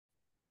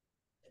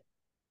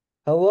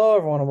Hello,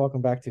 everyone, and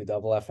welcome back to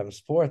Double FM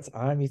Sports.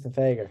 I'm Ethan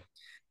Fager.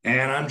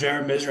 And I'm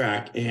Jared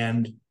Mizrak,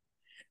 and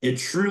it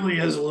truly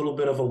is a little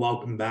bit of a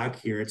welcome back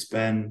here. It's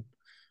been,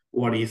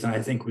 what, Ethan?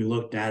 I think we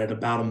looked at it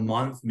about a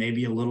month,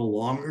 maybe a little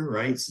longer,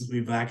 right? Since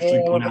we've Yeah, actually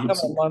we're put out becoming a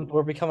some. month.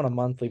 We're becoming a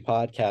monthly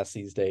podcast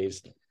these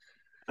days.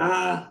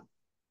 Uh,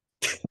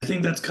 I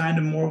think that's kind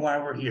of more why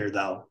we're here,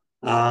 though.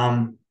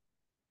 I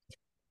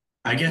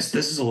guess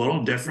this is a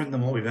little different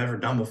than what we've ever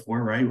done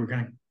before, right? We're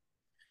going to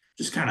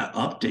just kind of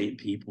update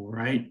people,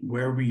 right?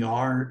 Where we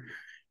are,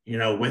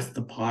 with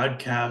the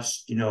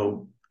podcast,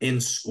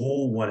 in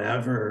school,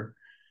 whatever.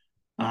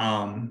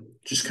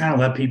 Just kind of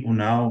let people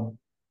know.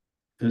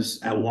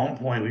 Because at one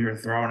point we were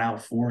throwing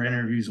out 4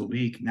 interviews a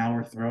week. Now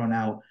we're throwing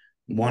out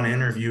one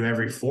interview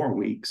every 4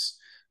 weeks.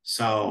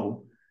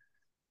 So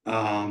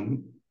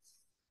um,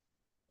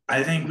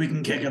 I think we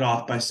can kick it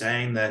off by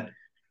saying that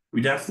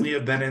we definitely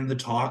have been in the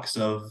talks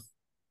of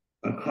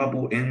a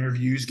couple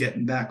interviews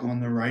getting back on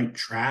the right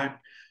track.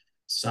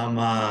 Some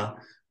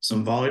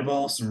some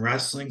volleyball, some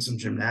wrestling, some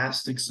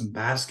gymnastics, some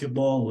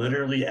basketball,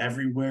 literally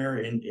everywhere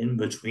in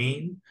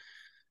between.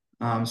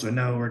 So I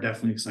know we're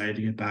definitely excited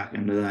to get back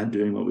into that,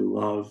 doing what we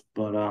love.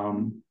 But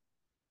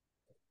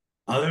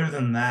other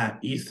than that,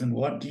 Ethan,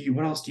 what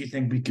else do you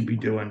think we could be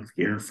doing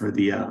here for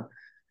the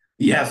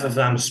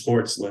FFM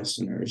sports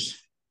listeners?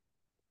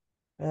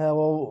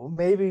 Well,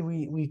 maybe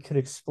we could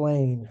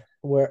explain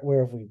where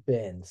have we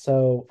been.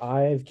 So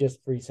I've just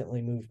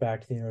recently moved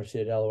back to the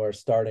University of Delaware,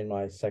 starting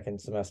my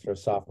second semester of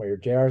sophomore year.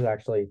 JR's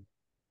actually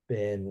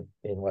been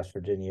in West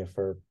Virginia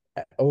for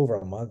over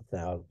a month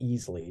now,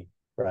 easily,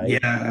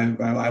 Yeah,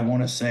 right? I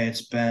want to say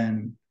it's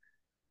been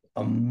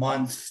a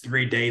month,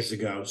 3 days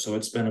ago, so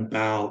it's been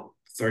about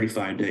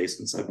 35 days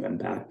since I've been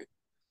back.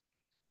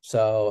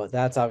 So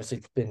that's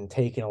obviously been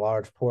taking a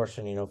large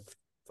portion,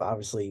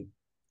 obviously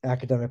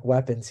academic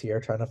weapons here,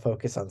 trying to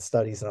focus on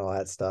studies and all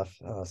that stuff.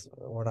 So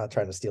we're not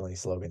trying to steal any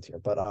slogans here,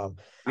 but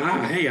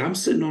Hey, I'm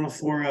sitting on a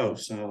 4.0,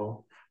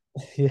 so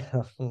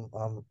yeah,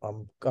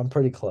 I'm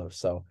pretty close.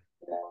 So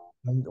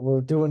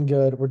we're doing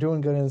good. We're doing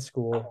good in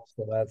school.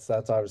 So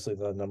that's obviously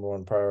the number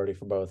one priority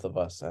for both of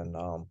us. And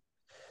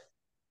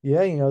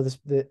yeah,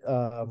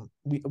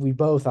 we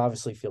both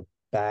obviously feel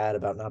bad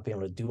about not being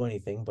able to do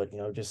anything, but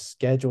just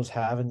schedules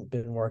haven't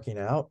been working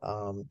out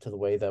to the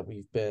way that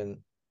we've been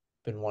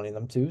wanting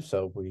them to.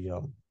 So we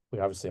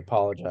obviously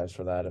apologize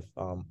for that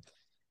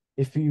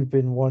if you've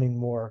been wanting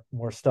more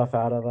stuff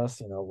out of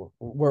us.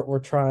 We're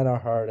trying our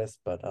hardest,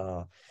 but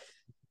I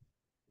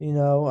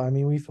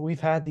mean, we've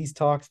had these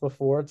talks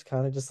before. It's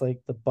kind of just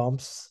like the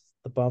bumps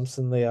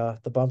in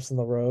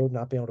the road,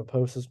 not being able to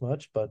post as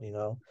much, but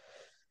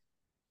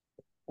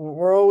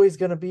we're always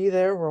going to be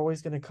there. We're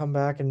always going to come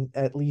back and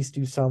at least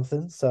do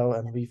something. So,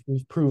 and we've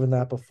proven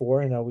that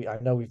before. I know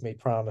we've made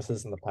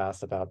promises in the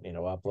past about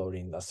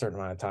uploading a certain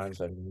amount of times,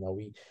 and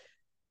we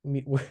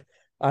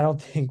I don't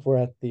think we're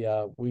at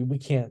the we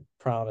can't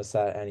promise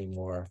that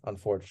anymore,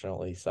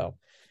 unfortunately. So,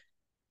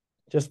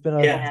 just been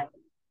a yeah.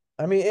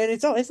 I mean, and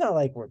it's not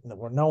like we're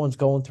no one's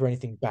going through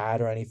anything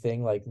bad or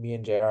anything. Like me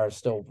and JR are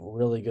still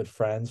really good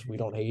friends. We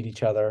don't hate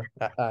each other.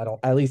 I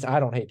don't, at least I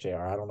don't hate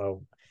JR. I don't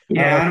know. I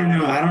don't Yeah, know. I don't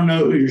know. I don't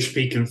know who you're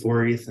speaking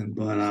for, Ethan,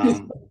 but I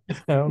don't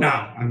no, know.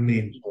 I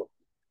mean,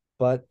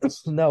 But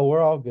no,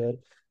 we're all good.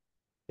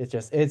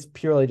 It's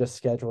purely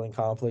just scheduling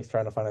conflicts,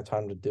 trying to find a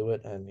time to do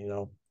it, and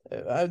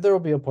there will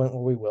be a point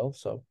where we will.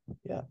 So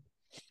yeah.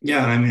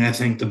 yeah, I mean, I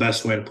think the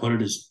best way to put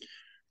it is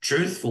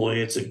truthfully,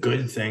 it's a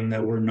good thing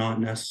that we're not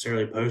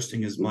necessarily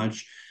posting as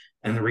much.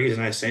 And the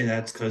reason I say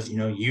that's because,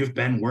 you've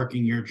been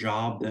working your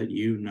job that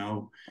you're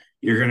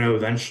going to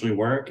eventually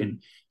work.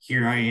 And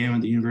here I am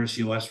at the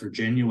University of West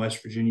Virginia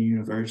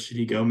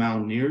University, go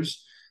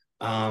Mountaineers,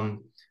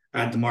 um,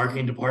 at the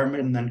marketing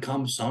department. And then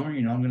come summer,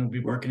 I'm going to be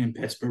working in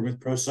Pittsburgh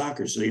with pro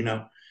soccer. So,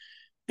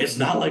 it's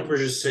not like we're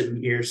just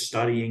sitting here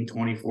studying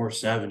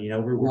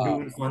 24/7. We're Wow.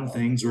 doing fun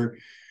things. We're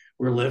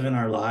living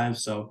our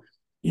lives. So,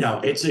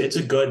 it's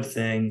a good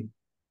thing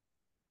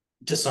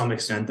to some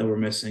extent that we're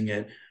missing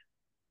it.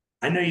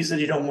 I know you said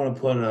you don't want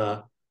to put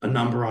a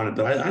number on it,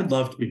 but I'd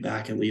love to be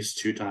back at least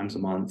 2 times a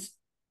month,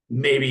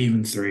 maybe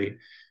even three.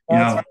 You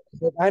That's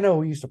know, I know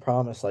we used to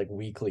promise like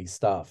weekly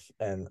stuff,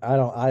 and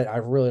I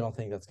really don't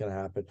think that's gonna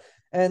happen.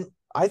 And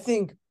I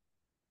think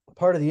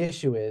part of the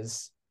issue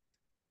is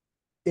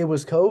it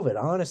was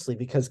COVID, honestly,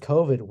 because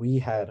COVID, we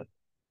had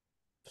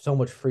so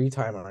much free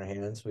time on our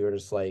hands. We were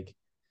just like,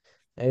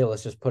 hey,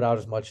 let's just put out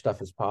as much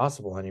stuff as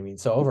possible. And I mean,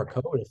 so over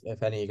COVID,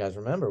 if any of you guys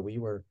remember, we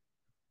were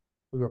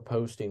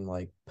posting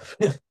like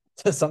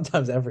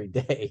sometimes every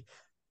day,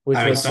 which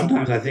I mean, was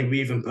sometimes I think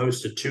we even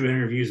posted 2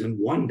 interviews in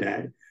one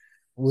day.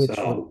 which was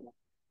So,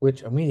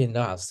 which and we didn't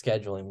know how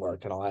scheduling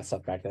worked and all that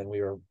stuff back then.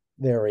 We were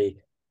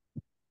very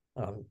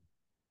um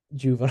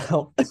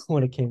juvenile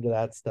when it came to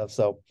that stuff.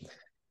 So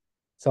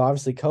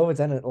obviously COVID's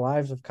ended,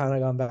 lives have kind of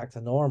gone back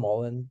to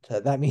normal, and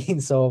that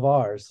means so have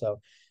ours.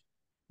 So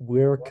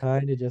we're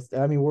kind of just,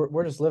 I mean,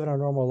 we're just living our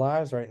normal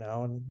lives right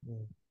now, and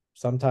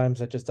sometimes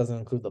that just doesn't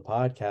include the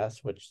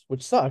podcast,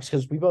 which sucks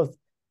because we both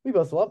we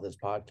both love this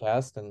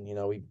podcast, and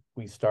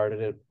we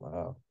started it,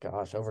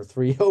 gosh, over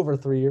three over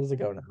 3 years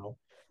ago now,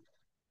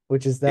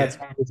 which is that's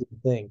Yeah. crazy to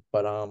think.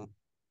 But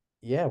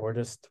yeah, we're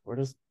just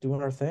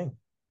doing our thing.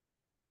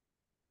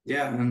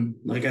 Yeah. And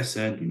like I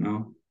said,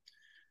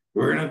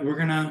 we're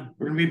gonna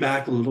be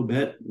back a little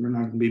bit. We're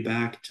not gonna be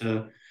back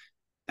to,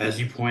 as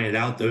you pointed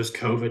out, those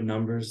COVID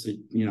numbers that,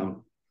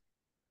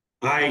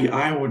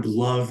 I would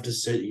love to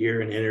sit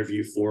here and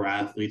interview 4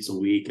 athletes a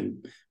week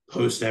and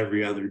post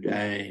every other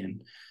day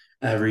and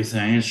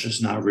everything. It's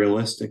just not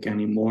realistic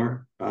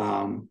anymore.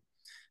 But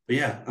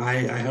yeah,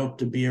 I hope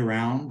to be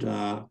around.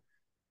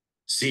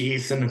 See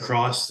Ethan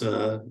across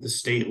the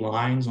state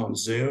lines on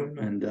Zoom,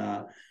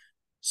 and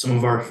some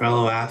of our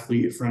fellow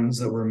athlete friends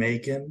that we're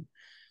making.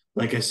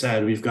 Like I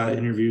said, we've got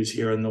interviews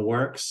here in the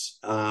works.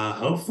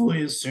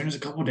 Hopefully as soon as a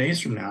couple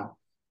days from now.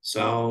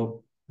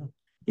 So,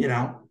 you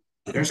know,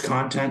 there's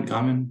content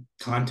coming.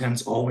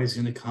 Content's always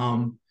going to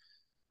come,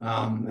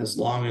 as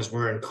long as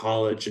we're in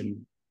college,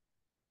 and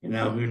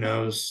who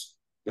knows?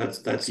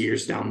 That's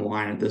years down the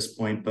line at this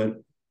point.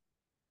 But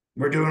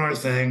we're doing our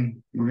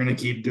thing. We're going to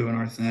keep doing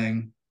our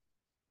thing.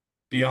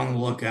 Be on the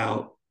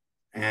lookout,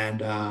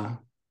 and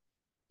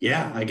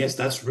yeah, I guess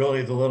that's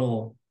really the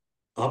little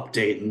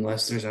update.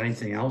 Unless there's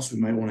anything else we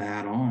might want to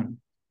add on.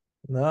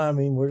 No, I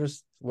mean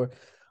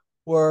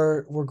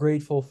we're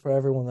grateful for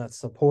everyone that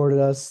supported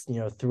us,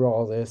 through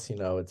all this.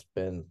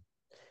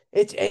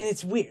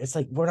 It's weird. It's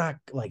like we're not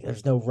like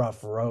there's no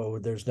rough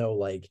road. There's no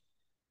like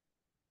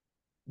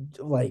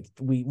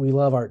we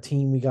love our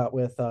team we got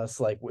with us.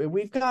 Like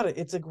we've got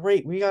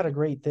it. We got a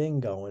great thing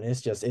going.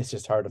 It's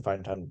just hard to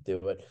find time to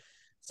do it.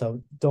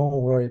 So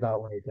don't worry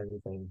about like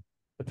anything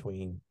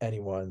between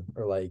anyone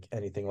or like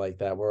anything like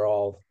that.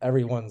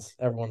 Everyone's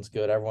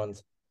good.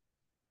 Everyone's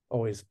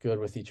always good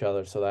with each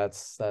other. So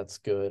that's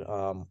good.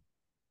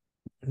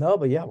 No,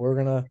 but yeah,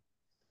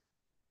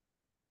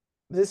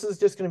 this is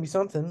just gonna be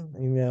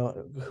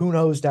something. Who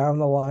knows down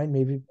the line?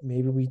 Maybe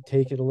we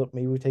take it a little.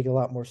 Maybe we take it a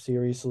lot more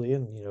seriously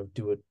and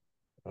do it.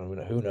 I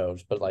mean, who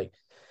knows? But like,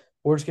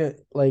 we're just gonna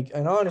like,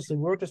 and honestly,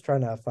 we're just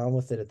trying to have fun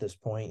with it at this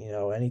point.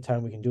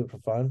 Anytime we can do it for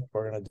fun,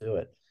 we're gonna do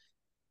it.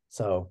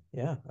 So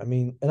yeah, I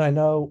mean, and I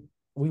know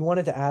we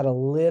wanted to add a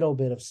little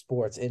bit of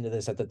sports into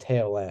this at the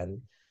tail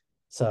end.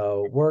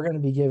 So we're going to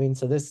be giving.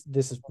 So this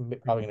is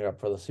probably going to go up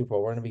for the Super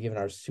Bowl. We're going to be giving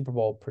our Super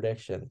Bowl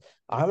prediction.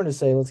 I'm going to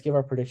say let's give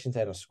our predictions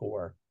and a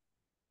score.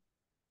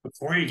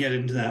 Before you get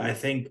into that, I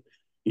think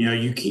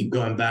you keep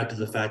going back to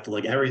the fact that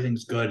like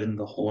everything's good in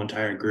the whole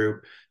entire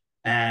group,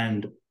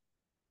 and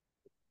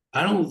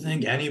I don't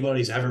think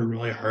anybody's ever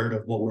really heard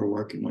of what we're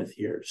working with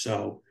here.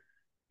 So,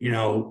 you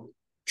know,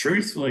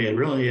 truthfully, it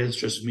really is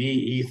just me,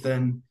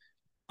 Ethan.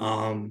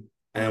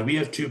 And we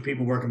have two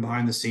people working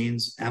behind the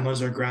scenes.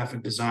 Emma's our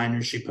graphic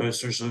designer. She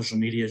posts her social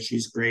media.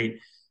 She's great.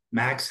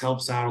 Max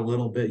helps out a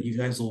little bit. You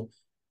guys will,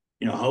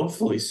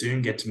 hopefully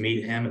soon get to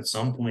meet him at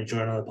some point,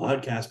 join on the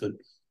podcast. But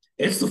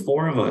it's the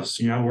four of us.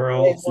 We're Wait,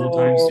 all full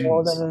time no, no,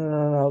 no, students. no,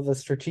 no, no. The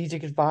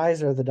strategic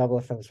advisor of the Double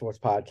FM Sports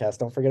Podcast.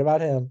 Don't forget about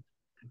him.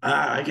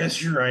 I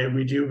guess you're right.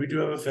 We do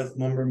have a fifth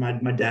member.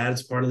 My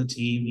dad's part of the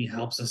team. He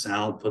helps us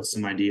out, puts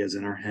some ideas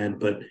in our head.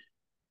 But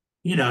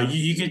you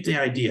get the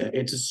idea.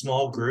 It's a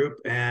small group,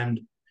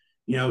 and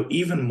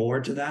even more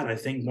to that, I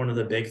think one of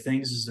the big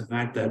things is the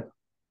fact that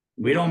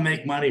we don't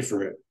make money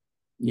for it.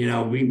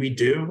 We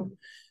do,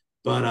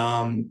 but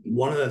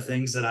one of the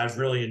things that I've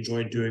really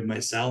enjoyed doing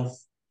myself,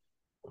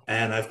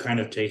 and I've kind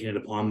of taken it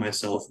upon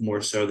myself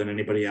more so than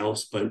anybody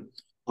else, but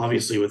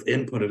obviously with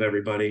input of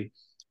everybody,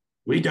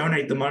 we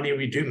donate the money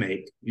we do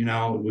make.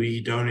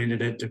 We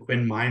donated it to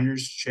Quinn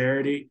Miners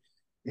charity,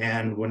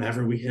 and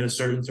whenever we hit a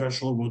certain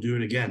threshold, we'll do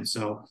it again.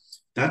 So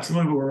that's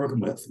really what we're working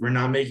with. We're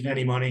not making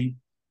any money.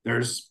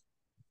 There's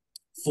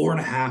four and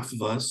a half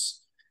of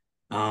us.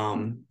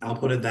 I'll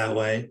put it that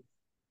way.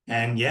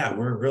 And yeah,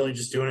 we're really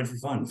just doing it for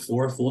fun.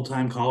 Four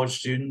full-time college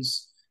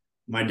students.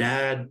 My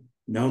dad,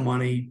 no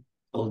money,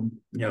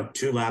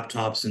 two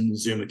laptops and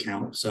Zoom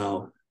account.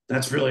 So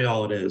that's really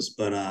all it is.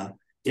 But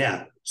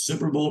yeah,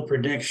 Super Bowl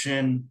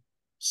prediction,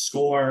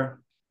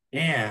 score,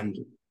 and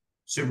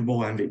Super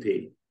Bowl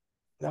MVP.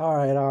 All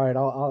right, all right.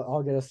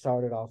 I'll get us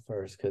started off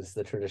first because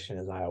the tradition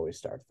is I always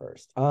start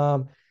first.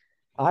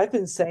 I've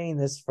been saying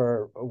this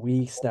for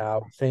weeks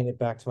now, saying it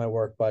back to my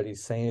work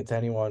buddies, saying it to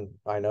anyone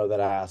I know that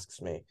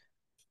asks me.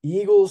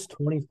 Eagles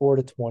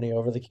 24-20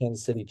 over the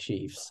Kansas City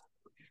Chiefs.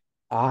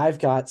 I've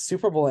got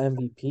Super Bowl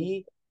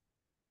MVP.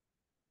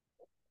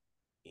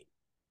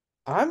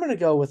 I'm gonna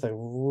go with a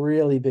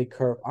really big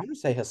curve. I'm gonna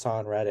say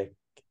Hassan Reddick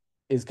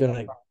is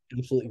gonna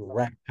absolutely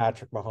wreck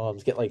Patrick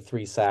Mahomes, get like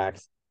 3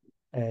 sacks,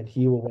 and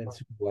he will win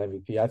Super Bowl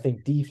MVP. I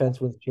think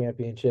defense wins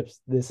championships.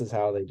 This is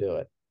how they do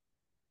it.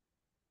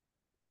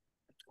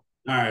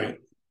 All right.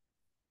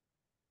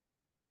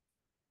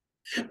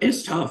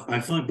 It's tough. I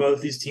feel like both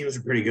these teams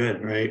are pretty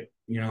good, right?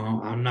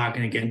 I'm not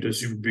going to get into a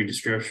super big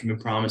description. We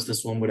promised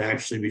this one would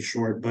actually be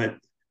short, but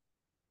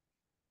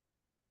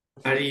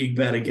how do you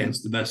bet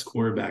against the best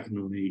quarterback in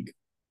the league?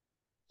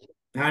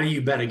 How do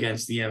you bet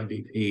against the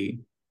MVP?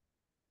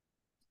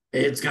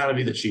 It's got to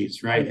be the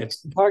Chiefs, right?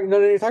 It's No, no,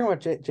 you're talking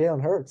about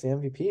Jalen Hurts, the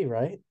MVP,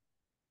 right?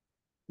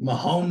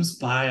 Mahomes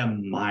by a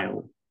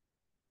mile.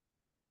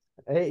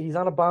 Hey, he's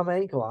on a bum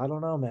ankle. I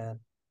don't know, man.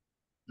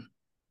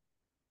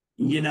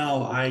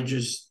 I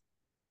just,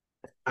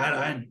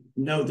 I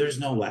no, there's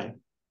no way.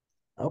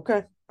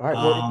 Okay. All right.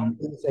 What are Um,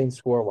 you saying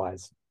score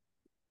wise?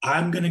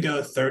 I'm going to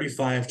go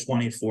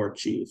 35-24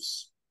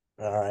 Chiefs.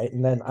 All right.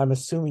 And then I'm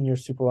assuming your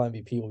Super Bowl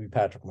MVP will be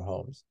Patrick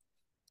Mahomes.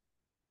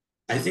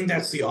 I think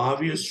that's the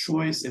obvious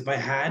choice. If I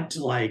had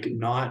to like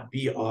not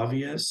be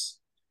obvious,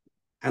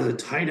 has a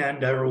tight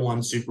end ever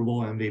won Super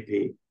Bowl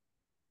MVP?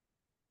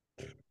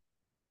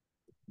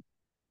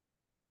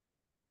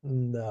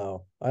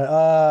 No.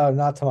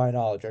 Not to my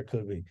knowledge. It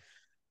could be,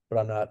 but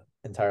I'm not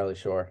entirely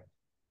sure.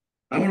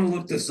 I want to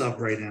look this up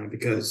right now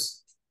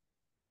because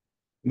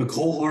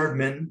McCole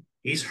Hardman,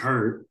 he's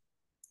hurt.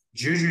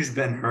 Juju's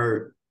been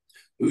hurt.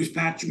 Who's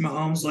Patrick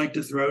Mahomes like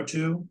to throw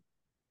to?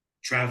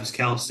 Travis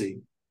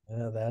Kelsey.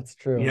 Yeah, that's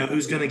You true. know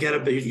who's going to get a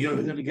who's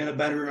going to get a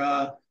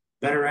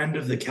better end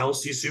of the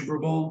Kelsey Super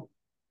Bowl?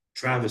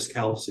 Travis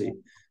Kelsey.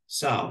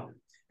 So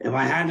if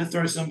I had to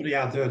throw somebody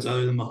out there that's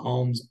other than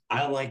Mahomes,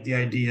 I like the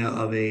idea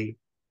of a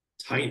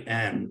tight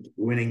end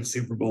winning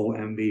Super Bowl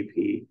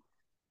MVP.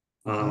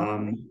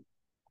 Uh,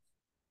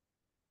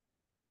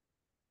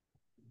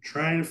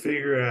 Trying to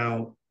figure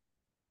out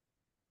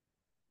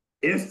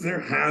if there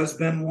has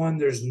been one.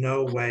 There's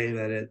no way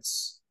that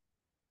it's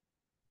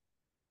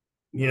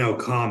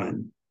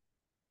common.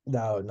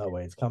 no, no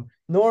way. It's come.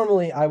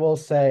 Normally, I will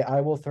say,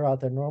 I will throw out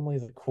there. Normally,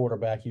 the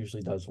quarterback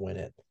usually does win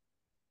it.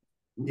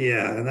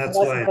 Yeah, and that's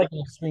Unless it's why. like an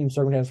extreme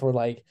circumstance where,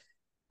 like,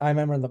 I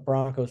remember in the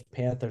Broncos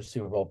Panthers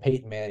Super Bowl,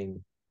 Peyton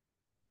Manning.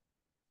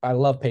 I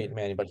love Peyton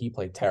Manning, but he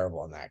played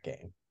terrible in that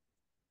game.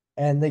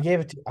 And they gave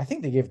it to, I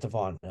think they gave it to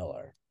Von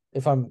Miller.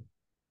 If I'm,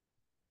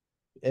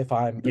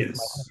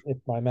 Yes, if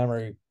my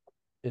memory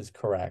is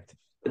correct.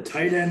 the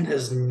tight end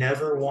has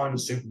never won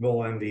Super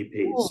Bowl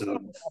MVP. Oh, So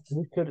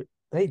we could.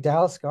 Hey,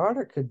 Dallas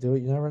Goddard could do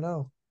it. You never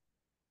know.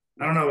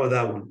 I don't know about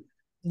that one.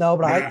 No,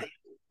 but Nah.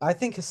 I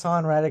think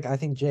Hassan Reddick. I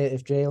think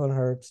if Jalen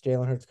Hurts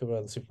could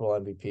win the Super Bowl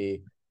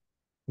MVP.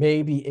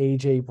 Maybe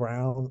AJ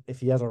Brown if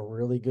he has a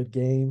really good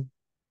game.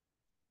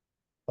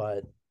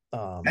 But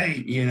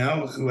Hey,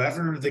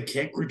 whoever the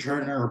kick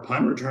returner or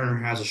punt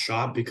returner has a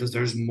shot because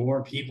there's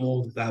more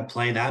people that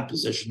play that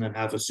position that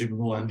have a Super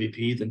Bowl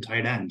MVP than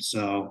tight end.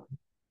 So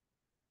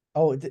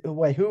oh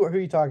wait, who are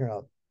you talking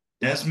about?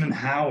 Desmond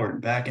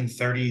Howard back in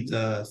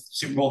the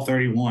Super Bowl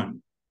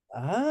 31.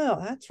 Oh,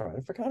 that's right.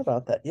 I forgot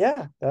about that.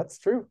 Yeah, that's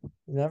true.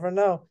 You never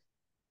know.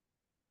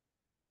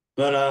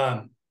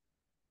 But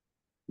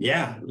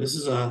yeah, this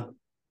is a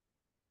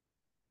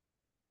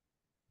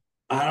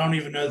I don't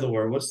even know the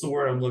word. What's the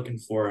word I'm looking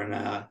for?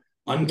 An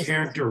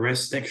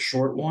uncharacteristic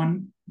short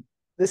one.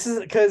 This is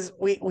because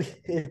we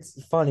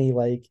it's funny,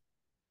 like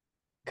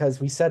because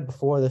we said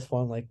before this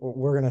one, like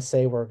we're gonna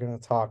say we're gonna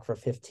talk for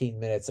 15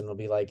 minutes and it'll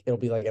be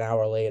like an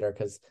hour later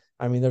because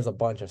I mean there's a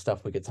bunch of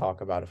stuff we could talk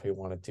about if we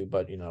wanted to,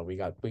 but we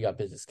got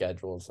busy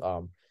schedules.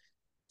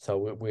 So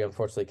we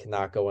unfortunately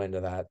cannot go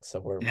into that. So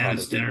we're And probably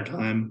it's dinner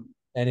time.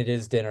 and it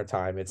is dinner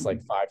time. It's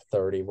like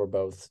 5:30. We're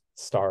both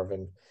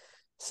starving.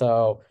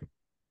 So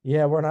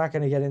yeah, we're not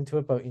gonna get into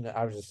it, but it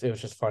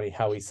was just funny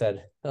how he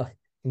said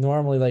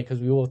normally like because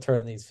we will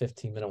turn these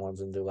 15-minute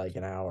ones into like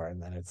an hour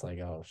and then it's like,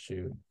 oh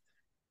shoot.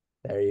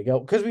 There you go.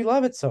 Because we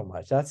love it so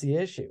much. That's the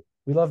issue.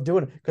 We love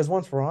doing it. Because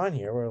once we're on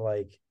here, we're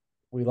like,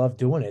 we love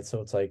doing it.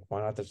 So it's like, why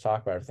not just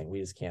talk about everything?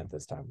 We just can't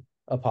this time.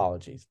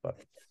 Apologies,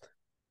 but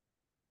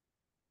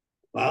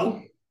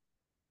Well,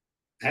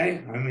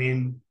 hey, I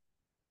mean,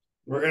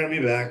 we're gonna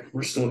be back.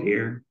 We're still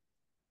here.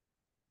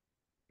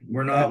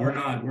 We're uh,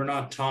 not. We're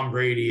not Tom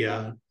Brady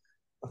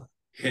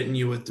hitting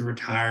you with the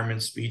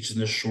retirement speech in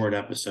this short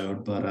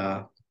episode.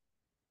 But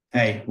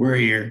hey, we're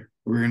here.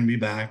 We're gonna be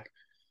back.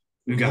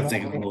 We've we're got not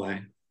things on the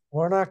way.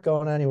 we're not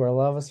going anywhere.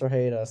 Love us or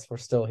hate us, we're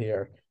still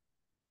here.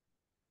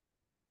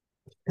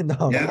 No,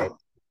 I'm Yeah, kidding.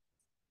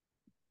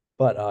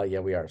 But yeah,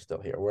 we are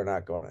still here. We're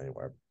not going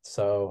anywhere.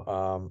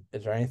 So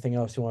is there anything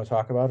else you want to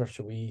talk about, or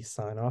should we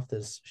sign off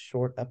this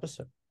short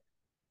episode?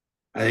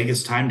 I think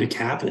it's time to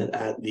cap it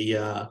at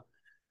the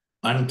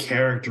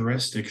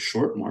uncharacteristic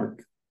short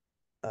mark.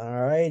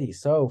 All righty.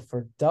 So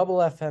for Double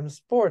FM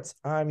Sports,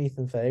 I'm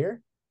Ethan Fager,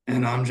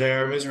 And I'm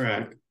J.R.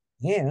 Mizrak.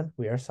 and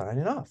we are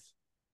signing off.